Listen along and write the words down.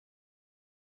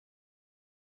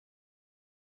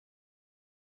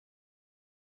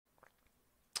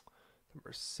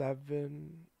number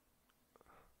 7.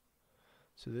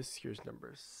 So this here's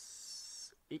number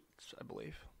 8, I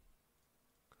believe.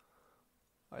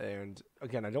 And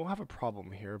again, I don't have a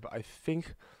problem here, but I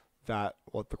think that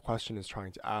what the question is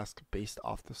trying to ask based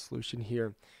off the solution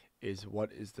here is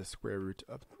what is the square root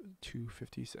of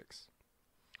 256?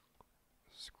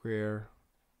 Square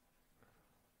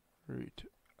root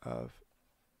of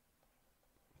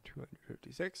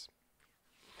 256.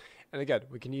 And again,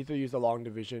 we can either use the long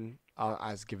division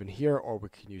as given here, or we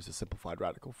can use a simplified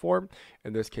radical form.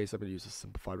 In this case, I'm going to use a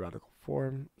simplified radical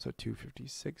form. So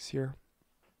 256 here.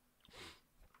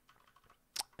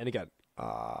 And again,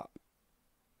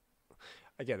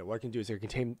 what I can do is I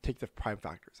can take the prime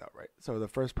factors out, right? So the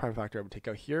first prime factor I would take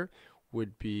out here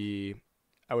would be,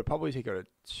 I would probably take out a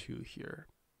 2 here.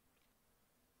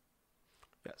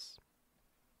 Yes.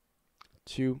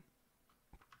 2.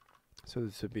 So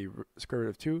this would be square root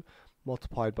of 2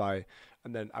 multiplied by,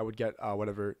 and then I would get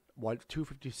whatever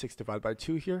 256 divided by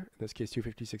 2 here. In this case,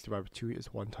 256 divided by 2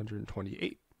 is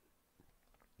 128.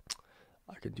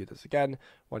 I can do this again.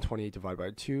 128 divided by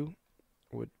 2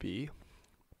 would be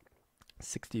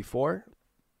 64.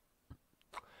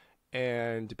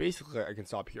 And basically, I can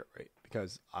stop here, right?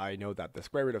 Because I know that the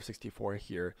square root of 64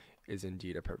 here is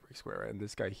indeed a perfect square. And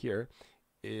this guy here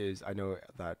is, I know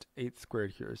that 8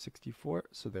 squared here is 64.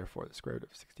 So therefore, the square root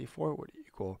of 64 would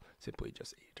equal simply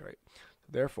just 8, right? So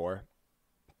therefore,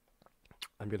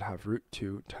 I'm going to have root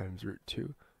 2 times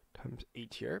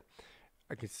 8 here.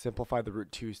 I can simplify the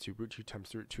root 2's to root 2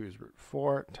 times root 2 is root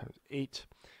 4 times 8.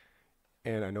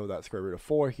 And I know that square root of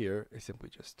 4 here is simply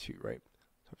just 2, right?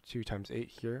 So 2 times 8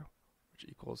 here, which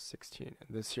equals 16.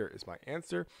 And this here is my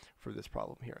answer for this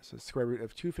problem here. So the square root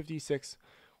of 256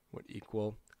 would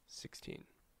equal 16.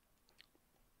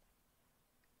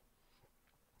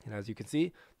 And as you can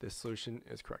see, this solution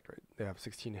is correct, right? They have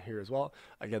 16 here as well.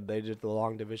 Again, they did the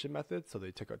long division method, so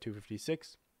they took out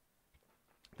 256.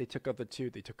 They took out the 2,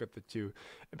 they took out the 2,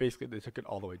 and basically they took it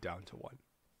all the way down to 1.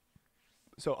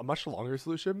 So a much longer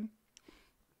solution,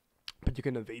 but you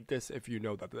can evade this if you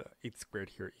know that the 8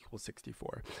 squared here equals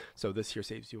 64. So this here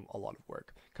saves you a lot of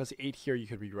work. Because 8 here, you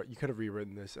could have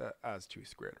rewritten this as 2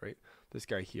 squared, right? This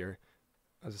guy here,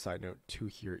 as a side note, 2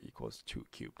 here equals 2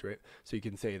 cubed, right? So you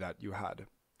can say that you had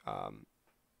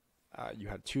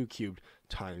 2 cubed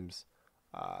times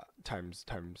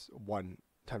 1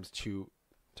 times 2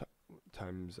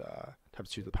 times 2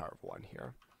 to the power of 1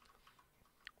 here,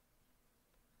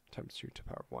 times 2 to the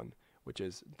power of 1, which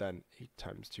is then 8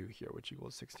 times 2 here, which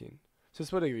equals 16. So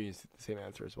this would be the same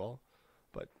answer as well,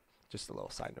 but just a little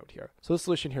side note here. So the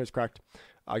solution here is correct.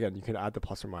 Again, you can add the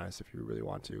plus or minus if you really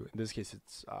want to. In this case,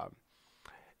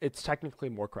 it's technically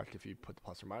more correct if you put the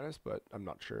plus or minus, but I'm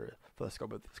not sure for the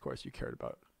scope of this course you cared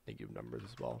about negative numbers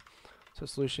as well. So the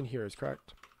solution here is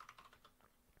correct.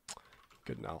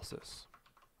 Good analysis.